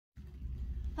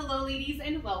Hello ladies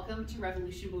and welcome to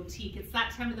Revolution Boutique. It's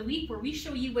that time of the week where we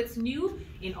show you what's new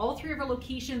in all three of our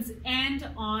locations and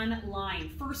online.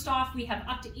 First off, we have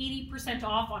up to 80%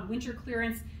 off on winter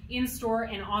clearance in store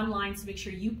and online, so make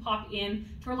sure you pop in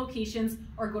to our locations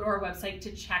or go to our website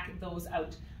to check those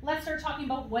out. Let's start talking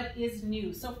about what is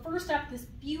new. So first up, this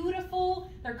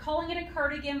beautiful, they're calling it a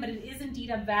cardigan, but it is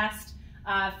indeed a vest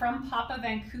from Papa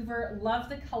Vancouver. Love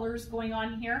the colors going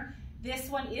on here.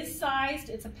 This one is sized,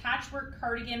 it's a patchwork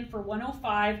cardigan for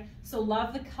 $105, so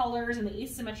love the colors and the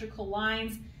asymmetrical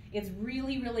lines. It's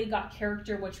really got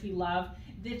character, which we love.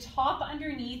 The top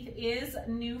underneath is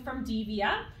new from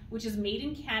Devia, which is made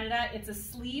in Canada. It's a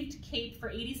sleeved cape for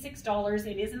 $86.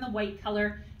 It is in the white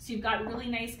color, so you've got really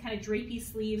nice kind of drapey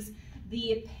sleeves.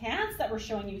 The pants that we're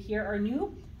showing you here are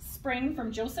new spring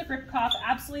from Joseph Ripkoff.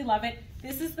 Absolutely love it.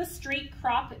 This is the straight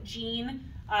crop jean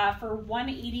for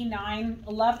 $189.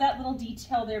 Love that little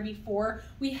detail there before.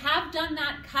 We have done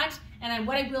that cut, and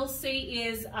what I will say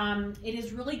is it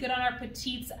is really good on our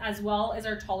petites as well as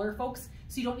our taller folks,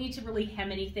 so you don't need to really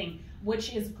hem anything,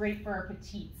 which is great for our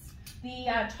petites.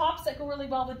 The tops that go really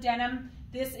well with denim,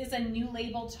 this is a new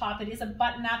label top. It is a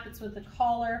button-up, it's with the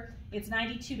collar. It's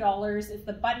 $92. It's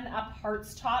the button-up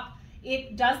hearts top.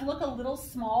 It does look a little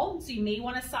small, so you may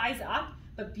want to size up,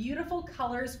 but beautiful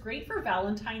colors, great for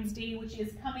Valentine's Day, which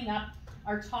is coming up.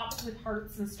 Our tops with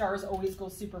hearts and stars always go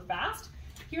super fast.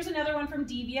 Here's another one from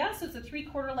Devia. So it's a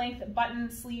 3/4 length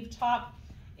button sleeve top.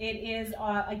 It is,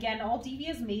 again, all Devia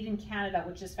is made in Canada,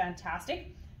 which is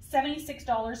fantastic.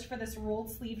 $76 for this rolled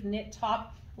sleeve knit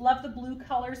top. Love the blue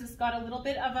colors. It's got a little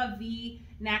bit of a V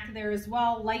neck there as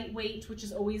well. Lightweight, which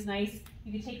is always nice.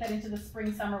 You can take that into the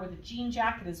spring, summer with a jean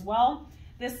jacket as well.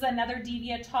 This is another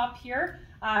Devia top here.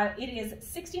 It is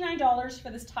 $69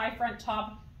 for this tie front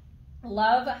top.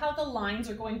 Love how the lines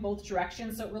are going both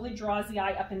directions, so it really draws the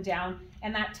eye up and down.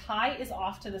 And that tie is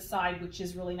off to the side, which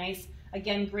is really nice.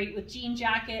 Again, great with jean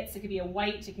jackets. It could be a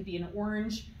white, it could be an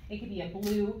orange, it could be a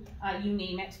blue, you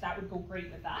name it. That would go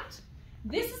great with that.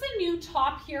 This is a new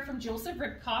top here from Joseph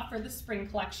Ripkoff for the spring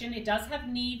collection. It does have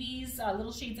navies,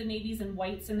 little shades of navies and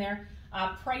whites in there.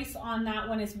 Price on that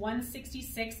one is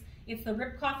 $166. It's the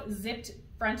Ripkoff zipped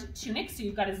front tunic. So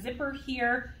you've got a zipper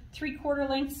here, 3/4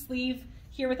 length sleeve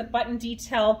here with a button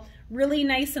detail. Really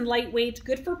nice and lightweight,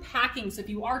 good for packing. So if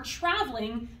you are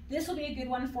traveling, this will be a good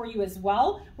one for you as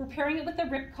well. We're pairing it with the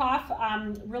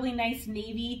Ripkoff really nice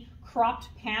navy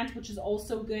cropped pant, which is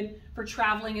also good for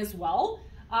traveling as well.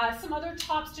 Some other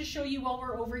tops to show you while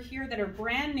we're over here that are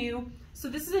brand new. So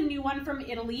this is a new one from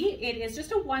Italy. It is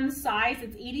just a one size.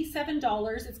 It's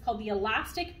 $87. It's called the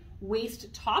elastic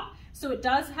waist top. So it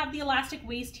does have the elastic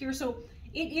waist here. So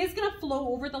it is going to flow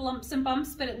over the lumps and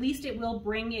bumps, but at least it will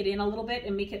bring it in a little bit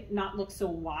and make it not look so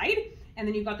wide. And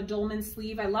then you've got the dolman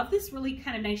sleeve. I love this really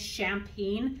kind of nice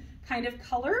champagne kind of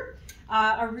color.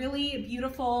 A really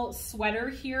beautiful sweater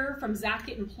here from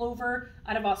Zacket and Plover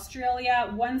out of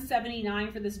Australia.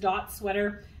 $179 for this dot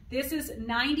sweater. This is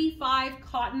 95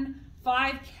 cotton,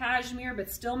 5 cashmere, but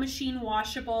still machine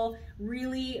washable.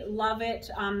 Really love it.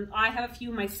 I have a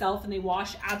few myself and they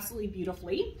wash absolutely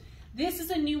beautifully. This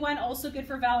is a new one, also good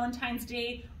for Valentine's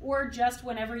Day or just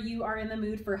whenever you are in the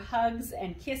mood for hugs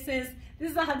and kisses.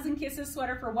 This is a Hugs and Kisses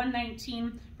sweater for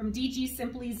 $119 from DG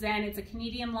Simply Zen. It's a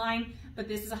Canadian line, but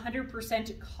this is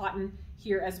 100% cotton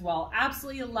here as well.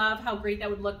 Absolutely love how great that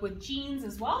would look with jeans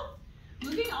as well.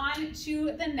 Moving on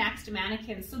to the next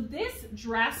mannequin. So this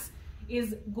dress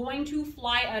is going to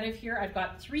fly out of here. I've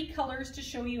got 3 colors to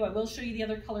show you. I will show you the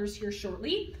other colors here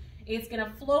shortly. It's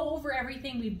gonna flow over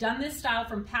everything. We've done this style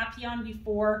from Papillon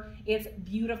before. It's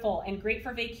beautiful and great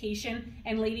for vacation.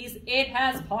 And ladies, it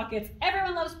has pockets.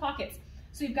 Everyone loves pockets.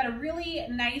 So you've got a really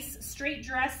nice straight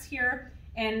dress here,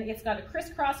 and it's got a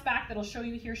crisscross back that I'll show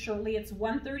you here shortly. It's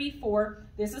 $134.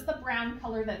 This is the brown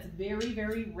color that's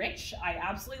very rich. I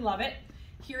absolutely love it.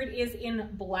 Here it is in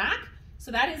black. So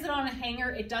that is it on a hanger.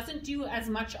 It doesn't do as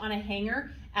much on a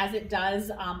hanger as it does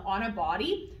on a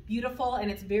body. Beautiful, and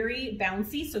it's very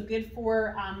bouncy, so good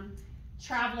for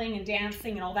traveling and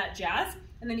dancing and all that jazz.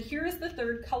 And then here is the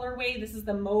third colorway. This is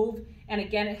the mauve, and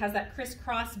again, it has that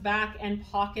crisscross back and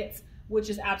pockets, which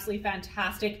is absolutely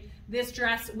fantastic. This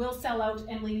dress will sell out,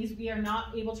 and ladies, we are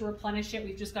not able to replenish it.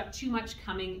 We've just got too much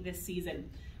coming this season.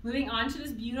 Moving on to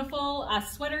this beautiful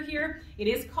sweater here. It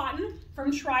is cotton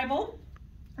from Tribal.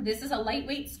 This is a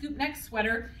lightweight scoop neck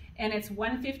sweater, and it's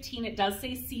 $115. It does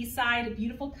say Seaside,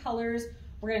 beautiful colors.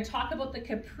 We're going to talk about the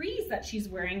capris that she's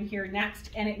wearing here next,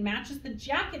 and it matches the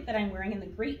jacket that I'm wearing in the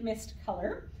Great Mist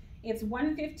color. It's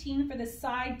 $115 for the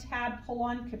side tab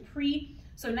pull-on capri.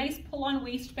 So nice pull-on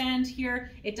waistband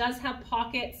here. It does have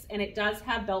pockets, and it does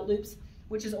have belt loops,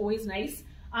 which is always nice.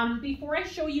 Before I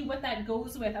show you what that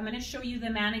goes with, I'm going to show you the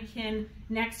mannequin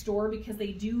next door because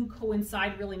they do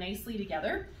coincide really nicely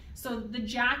together. So the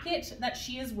jacket that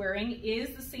she is wearing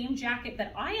is the same jacket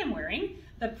that I am wearing.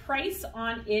 The price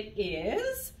on it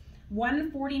is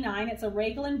 $149. It's a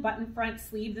raglan button front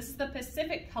sleeve. This is the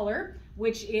Pacific color,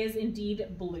 which is indeed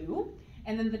blue.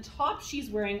 And then the top she's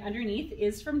wearing underneath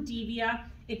is from Devia.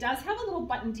 It does have a little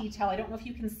button detail. I don't know if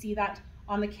you can see that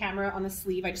on the camera on the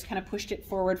sleeve. I just kind of pushed it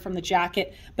forward from the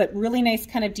jacket, but really nice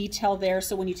kind of detail there.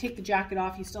 So when you take the jacket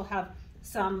off, you still have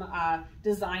some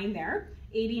design there.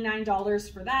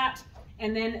 $89 for that.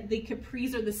 And then the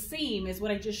capris are the same as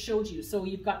what I just showed you. So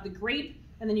you've got the grape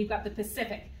and then you've got the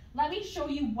Pacific. Let me show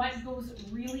you what goes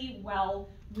really well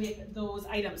with those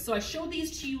items. So I showed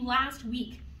these to you last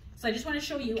week. So I just want to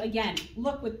show you again,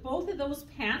 look, with both of those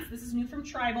pants, this is new from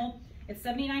Tribal. It's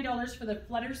 $79 for the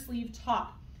flutter sleeve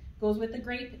top. Goes with the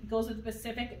grape, goes with the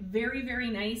Pacific. Very, very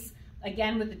nice.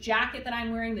 Again, with the jacket that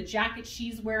I'm wearing, the jacket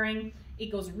she's wearing,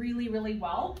 it goes really, really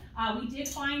well. We did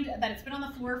find that it's been on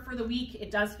the floor for the week. It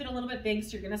does fit a little bit big,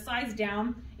 so you're gonna size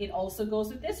down. It also goes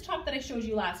with this top that I showed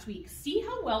you last week. See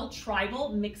how well Tribal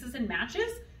mixes and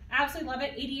matches? Absolutely love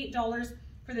it. $88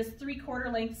 for this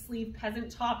 3/4 length sleeve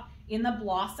peasant top in the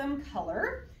blossom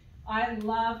color. I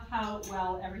love how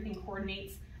well everything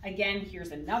coordinates. Again,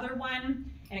 here's another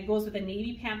one, and it goes with a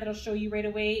navy pant that I'll show you right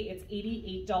away. It's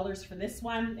 $88 for this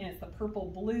one, and it's the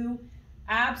purple blue.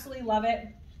 Absolutely love it.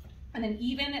 And then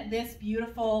even this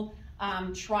beautiful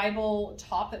Tribal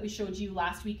top that we showed you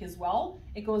last week as well,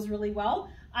 it goes really well.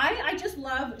 I just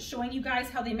love showing you guys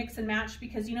how they mix and match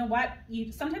because you know what?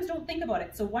 You sometimes don't think about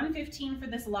it. So $115 for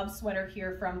this love sweater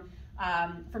here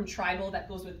from Tribal that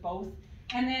goes with both.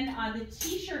 And then the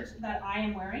t-shirt that I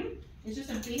am wearing is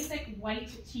just a basic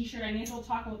white t-shirt. I may as well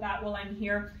talk about that while I'm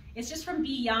here. It's just from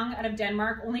Be Young out of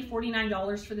Denmark, only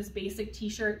 $49 for this basic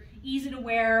t-shirt. Easy to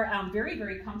wear, very,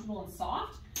 very comfortable and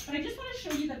soft. But I just want to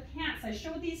show you the pants. I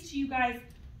showed these to you guys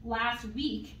last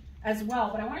week as well,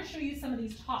 but I want to show you some of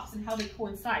these tops and how they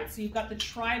coincide. So you've got the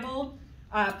Tribal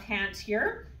pant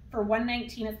here for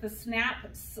 $119. It's the snap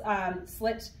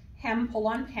slit hem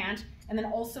pull-on pant, and then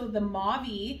also the mauve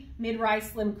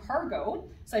mid-rise slim cargo.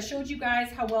 So I showed you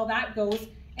guys how well that goes.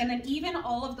 And then even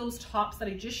all of those tops that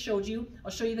I just showed you,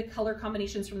 I'll show you the color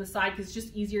combinations from the side because it's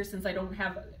just easier since I don't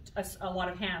have a lot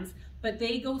of hands, but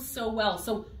they go so well.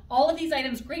 So all of these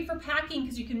items, great for packing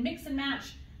because you can mix and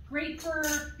match. Great for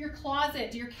your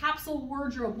closet, your capsule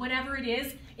wardrobe, whatever it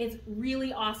is. It's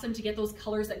really awesome to get those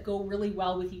colors that go really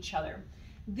well with each other.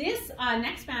 This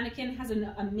next mannequin has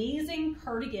an amazing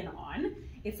cardigan on.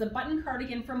 It's a button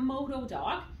cardigan from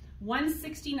Mododoc,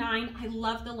 $169. I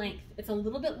love the length. It's a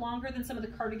little bit longer than some of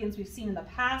the cardigans we've seen in the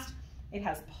past. It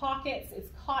has pockets, it's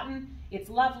cotton, it's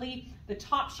lovely. The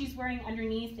top she's wearing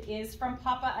underneath is from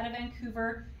Papa out of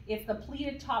Vancouver. It's the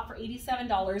pleated top for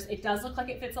 $87. It does look like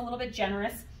it fits a little bit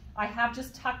generous. I have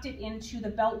just tucked it into the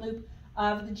belt loop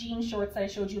of the jean shorts that I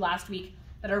showed you last week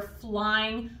that are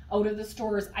flying out of the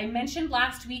stores. I mentioned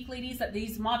last week, ladies, that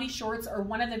these mauve shorts are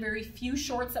one of the very few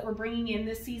shorts that we're bringing in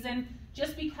this season,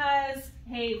 just because,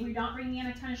 hey, we're not bringing in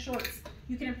a ton of shorts.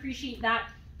 You can appreciate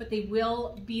that, but they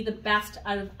will be the best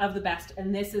of the best,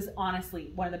 and this is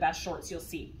honestly one of the best shorts you'll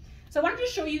see. So I wanted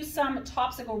to show you some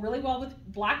tops that go really well with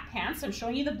black pants. I'm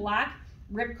showing you the black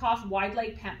Ribkoff wide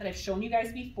leg pant that I've shown you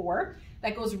guys before.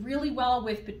 That goes really well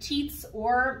with petites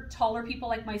or taller people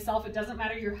like myself. It doesn't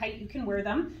matter your height, you can wear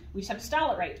them. We just have to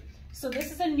style it right. So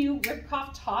this is a new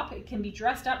Ribkoff top. It can be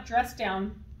dressed up, dressed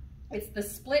down. It's the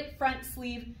split front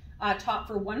sleeve top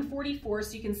for $144.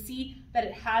 So you can see that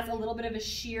it has a little bit of a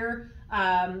sheer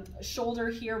shoulder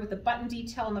here with the button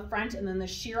detail in the front and then the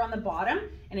sheer on the bottom.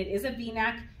 And it is a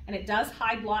V-neck and it does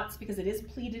hide lots because it is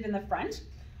pleated in the front.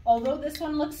 Although this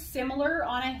one looks similar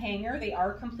on a hanger, they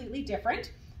are completely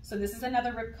different. So this is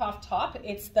another Ribkoff top.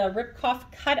 It's the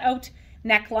Ribkoff cutout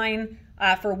neckline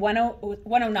for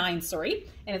 $109, sorry.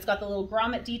 And it's got the little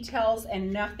grommet details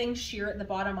and nothing sheer at the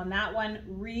bottom on that one.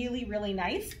 Really, really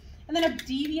nice. And then a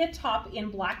Devia top in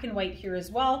black and white here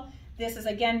as well. This is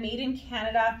again made in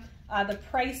Canada. The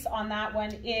price on that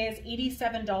one is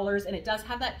 $87 and it does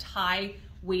have that tie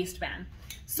waistband.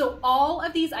 So all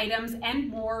of these items and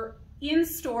more in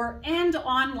store and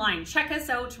online. Check us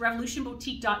out,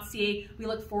 revolutionboutique.ca. We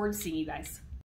look forward to seeing you guys.